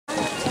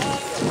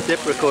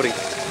Yep, recording.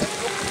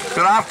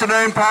 Good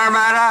afternoon,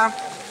 Parramatta.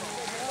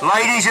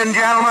 Ladies and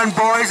gentlemen,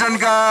 boys and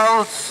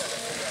girls,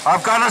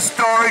 I've got a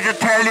story to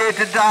tell you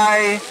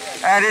today,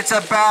 and it's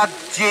about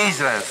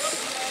Jesus.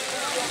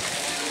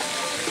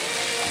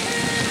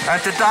 And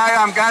today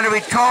I'm going to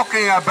be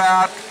talking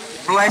about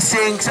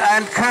blessings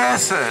and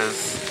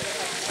curses,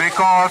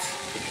 because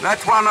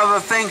that's one of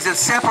the things that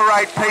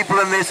separate people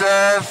in this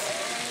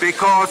earth,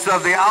 because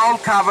of the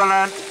old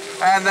covenant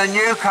and the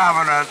new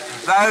covenant.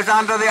 Those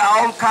under the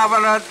old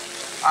covenant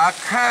are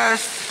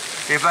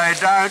cursed if they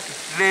don't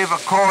live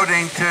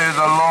according to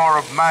the law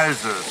of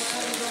Moses.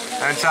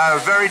 And so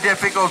very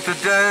difficult to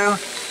do.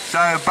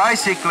 So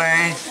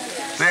basically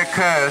they're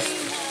cursed.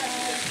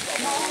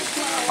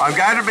 I'm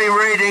going to be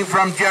reading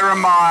from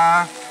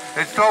Jeremiah.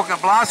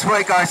 Last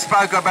week I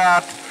spoke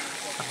about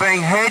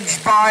being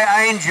hedged by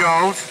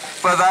angels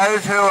for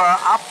those who are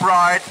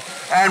upright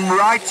and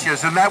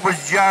righteous, and that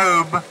was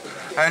Job.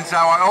 And so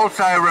I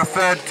also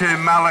referred to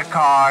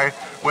Malachi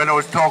when I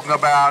was talking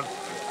about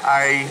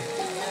a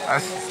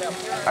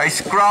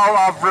scroll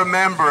of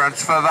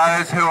remembrance for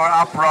those who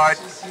are upright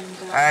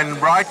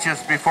and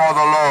righteous before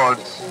the Lord.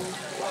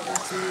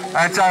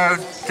 And so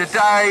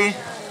today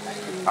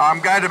I'm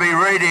going to be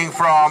reading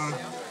from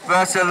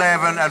verse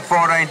 11 and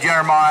 14,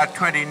 Jeremiah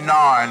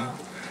 29.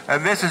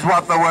 And this is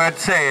what the word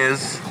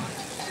says.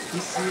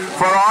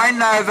 For I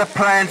know the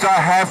plans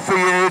I have for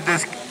you,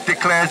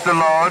 declares the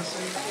Lord.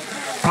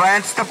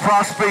 Plans to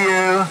prosper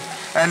you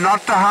and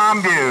not to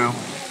harm you.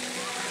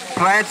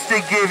 Plans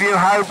to give you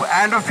hope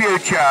and a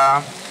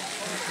future.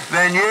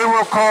 Then you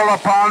will call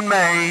upon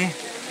me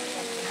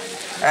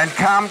and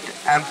come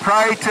and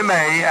pray to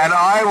me, and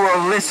I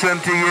will listen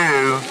to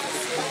you.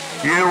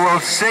 You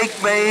will seek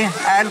me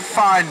and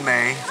find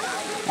me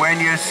when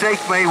you seek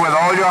me with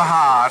all your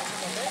heart,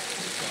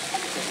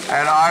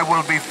 and I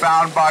will be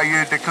found by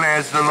you,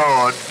 declares the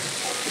Lord.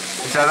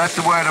 So that's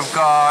the word of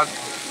God.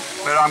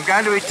 But I'm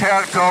going to be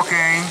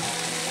talking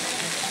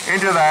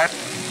into that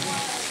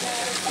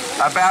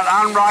about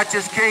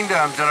unrighteous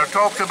kingdoms, and it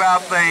talks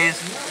about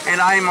these in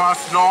Amos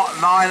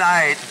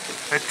 9:8.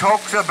 It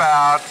talks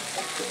about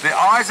the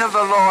eyes of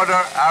the Lord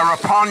are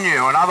upon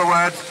you. In other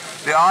words,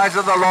 the eyes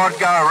of the Lord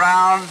go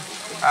around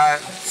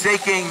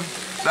seeking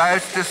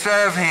those to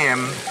serve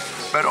him,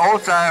 but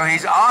also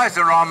his eyes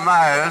are on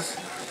those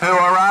who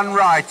are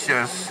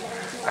unrighteous.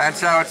 And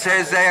so it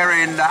says there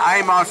in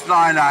Amos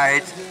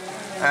 9:8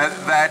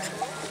 that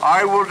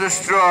I will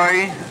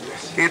destroy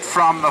it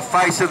from the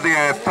face of the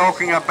earth,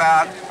 talking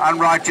about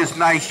unrighteous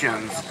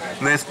nations.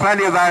 And there's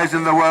plenty of those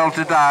in the world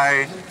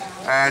today,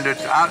 and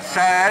it's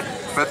sad,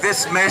 but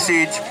this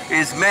message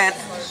is meant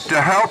to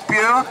help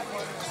you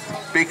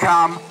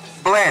become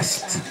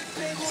blessed.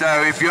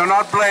 So if you're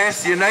not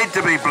blessed, you need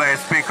to be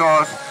blessed,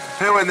 because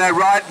who in their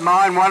right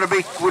mind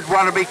would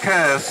want to be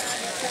cursed?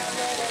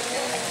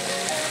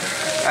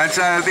 And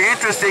so the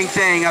interesting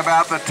thing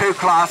about the two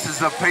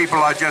classes of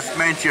people I just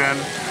mentioned,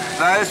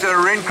 those that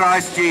are in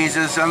Christ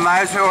Jesus and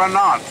those who are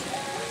not.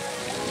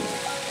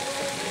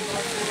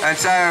 And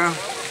so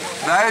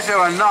those who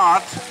are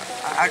not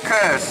are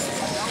cursed.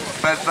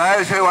 But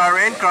those who are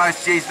in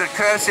Christ Jesus, the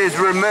curse is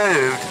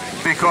removed,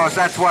 because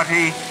that's what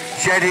he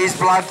shed his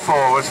blood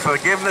for, was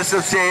forgiveness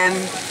of sin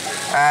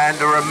and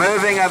the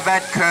removing of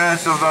that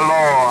curse of the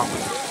law.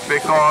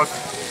 Because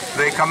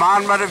the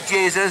commandment of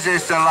Jesus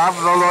is to love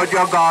the Lord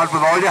your God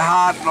with all your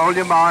heart and all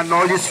your mind and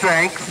all your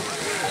strength,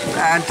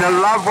 and to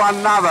love one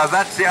another.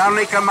 That's the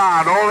only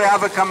command. All the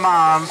other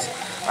commands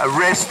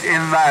rest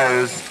in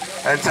those.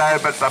 And so,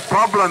 but the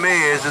problem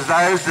is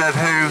those that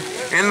who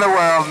in the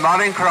world, not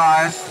in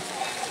Christ,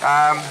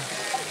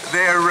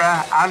 they're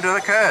under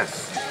the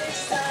curse.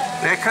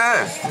 They're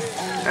cursed.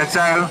 And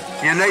so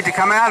you need to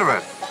come out of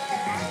it.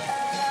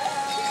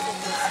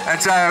 And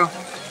so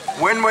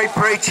when we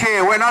preach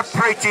here, we're not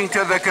preaching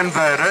to the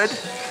converted.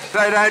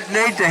 They don't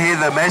need to hear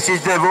the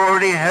message. They've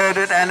already heard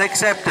it and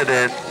accepted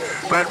it.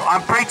 But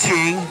I'm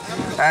preaching,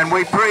 and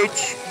we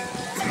preach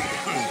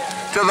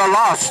to the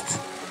lost,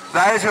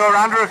 those who are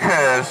under a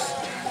curse,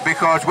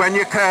 because when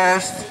you're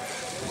cursed,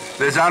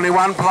 there's only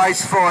one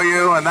place for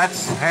you, and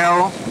that's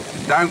hell.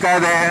 Don't go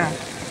there.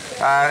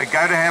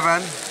 Go to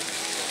heaven,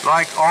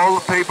 like all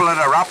the people that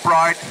are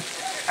upright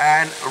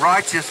and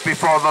righteous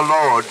before the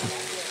Lord.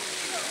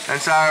 And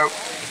so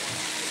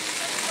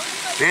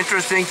the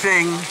interesting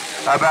thing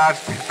about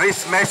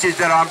this message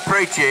that I'm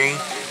preaching,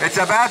 it's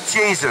about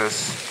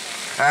Jesus.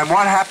 And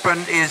what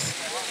happened is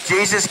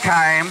Jesus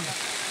came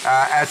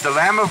as the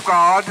Lamb of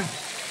God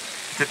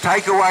to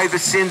take away the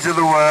sins of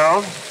the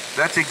world.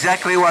 That's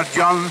exactly what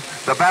John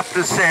the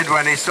Baptist said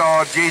when he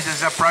saw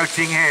Jesus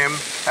approaching him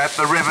at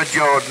the River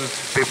Jordan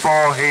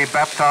before he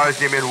baptized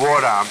him in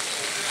water.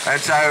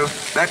 And so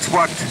that's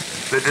what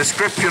the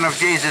description of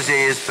Jesus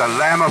is, the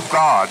Lamb of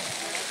God.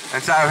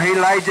 And so he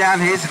laid down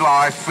his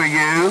life for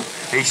you.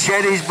 He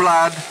shed his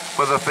blood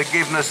for the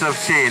forgiveness of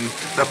sin.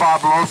 The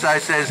Bible also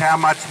says how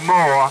much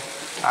more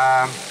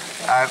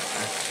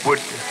would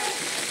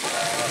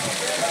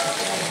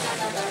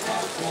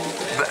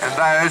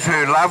those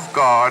who love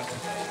God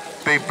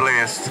be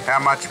blessed. How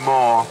much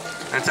more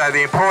And so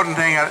the important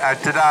thing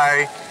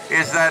today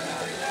is that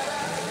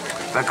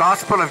the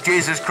gospel of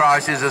Jesus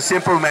Christ is a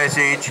simple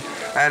message,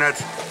 and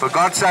it's, for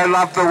God so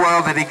loved the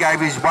world that he gave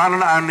his one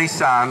and only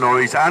Son, or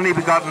his only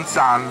begotten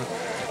Son,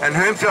 and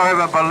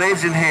whomsoever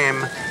believes in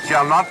him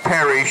shall not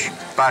perish,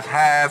 but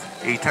have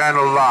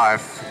eternal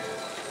life.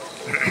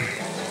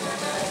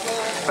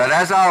 But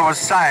as I was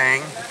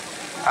saying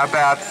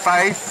about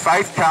faith,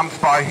 faith comes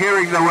by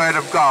hearing the word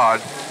of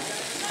God.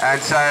 And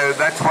so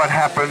that's what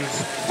happens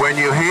when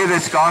you hear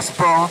this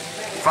gospel.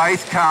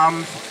 Faith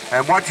comes,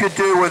 and what you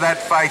do with that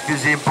faith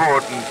is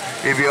important.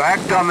 If you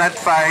act on that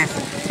faith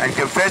and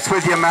confess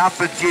with your mouth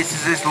that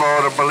Jesus is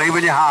Lord and believe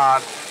in your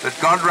heart that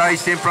God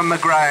raised him from the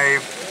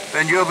grave,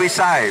 then you'll be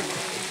saved.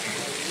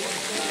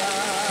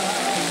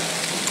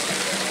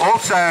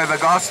 Also, the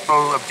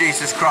gospel of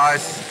Jesus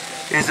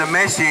Christ is a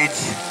message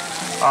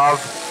of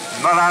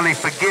not only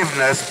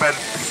forgiveness but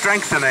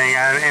strengthening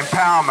and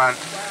empowerment.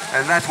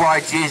 And that's why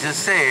Jesus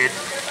said,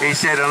 he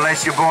said,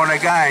 unless you're born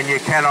again, you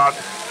cannot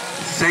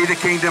see the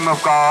kingdom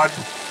of God,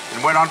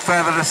 and went on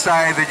further to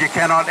say that you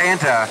cannot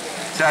enter.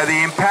 So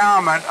the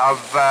empowerment of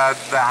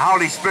the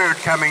Holy Spirit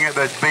coming,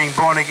 that's being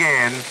born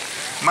again,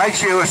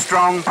 makes you a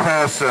strong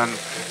person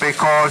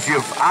because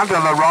you're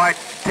under the right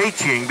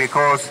teaching,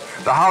 because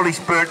the Holy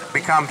Spirit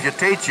becomes your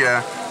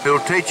teacher. He'll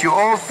teach you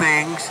all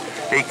things.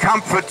 He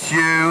comforts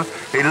you.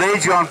 He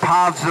leads you on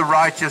paths of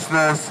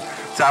righteousness.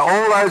 So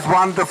all those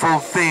wonderful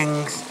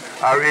things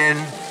are in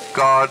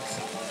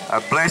God's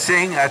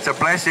blessing. It's a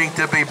blessing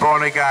to be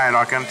born again,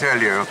 I can tell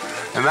you.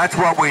 And that's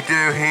what we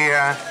do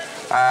here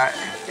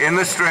in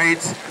the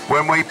streets.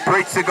 When we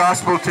preach the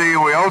gospel to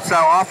you, we also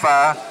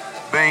offer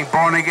being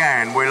born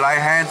again. We lay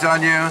hands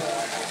on you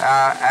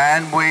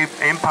and we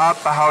impart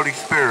the Holy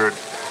Spirit.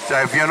 So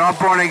if you're not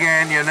born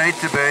again, you need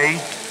to be.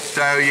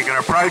 So you can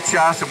approach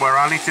us, and we're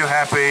only too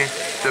happy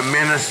to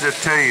minister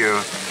to you.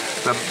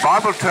 The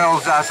Bible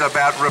tells us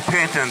about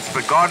repentance,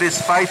 but God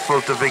is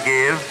faithful to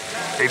forgive.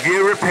 If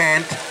you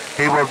repent,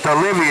 he will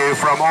deliver you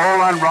from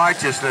all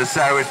unrighteousness.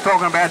 So it's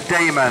talking about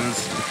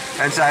demons.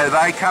 And so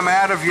they come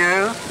out of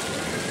you,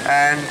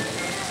 and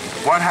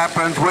what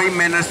happens? We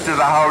minister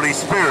the Holy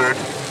Spirit,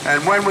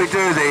 and when we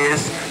do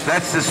this,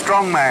 that's the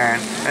strong man.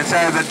 And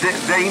so the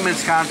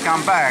demons can't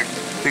come back,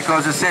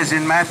 because it says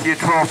in Matthew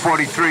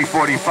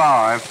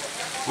 12:43-45,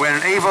 when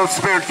an evil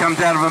spirit comes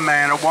out of a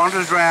man, it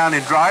wanders around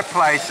in dry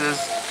places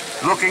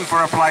looking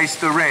for a place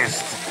to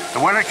rest.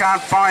 And when it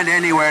can't find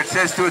anywhere, it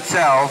says to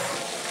itself,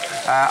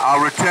 I'll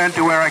return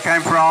to where I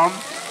came from.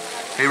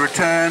 He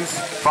returns,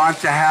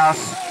 finds the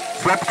house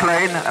swept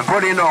clean and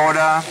put in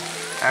order.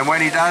 And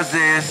when he does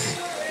this,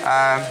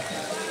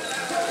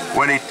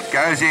 when he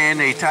goes in,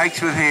 he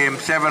takes with him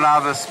 7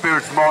 other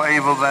spirits more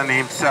evil than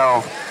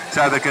himself.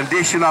 So the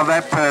condition of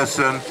that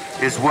person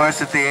is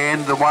worse at the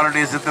end than what it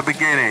is at the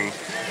beginning.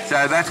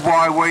 So that's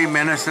why we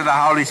minister the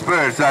Holy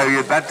Spirit,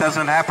 so that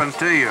doesn't happen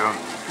to you.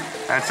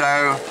 And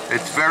so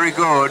it's very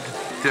good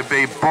to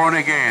be born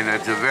again.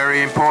 It's a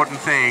very important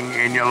thing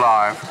in your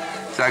life.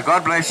 So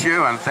God bless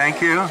you, and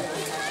thank you.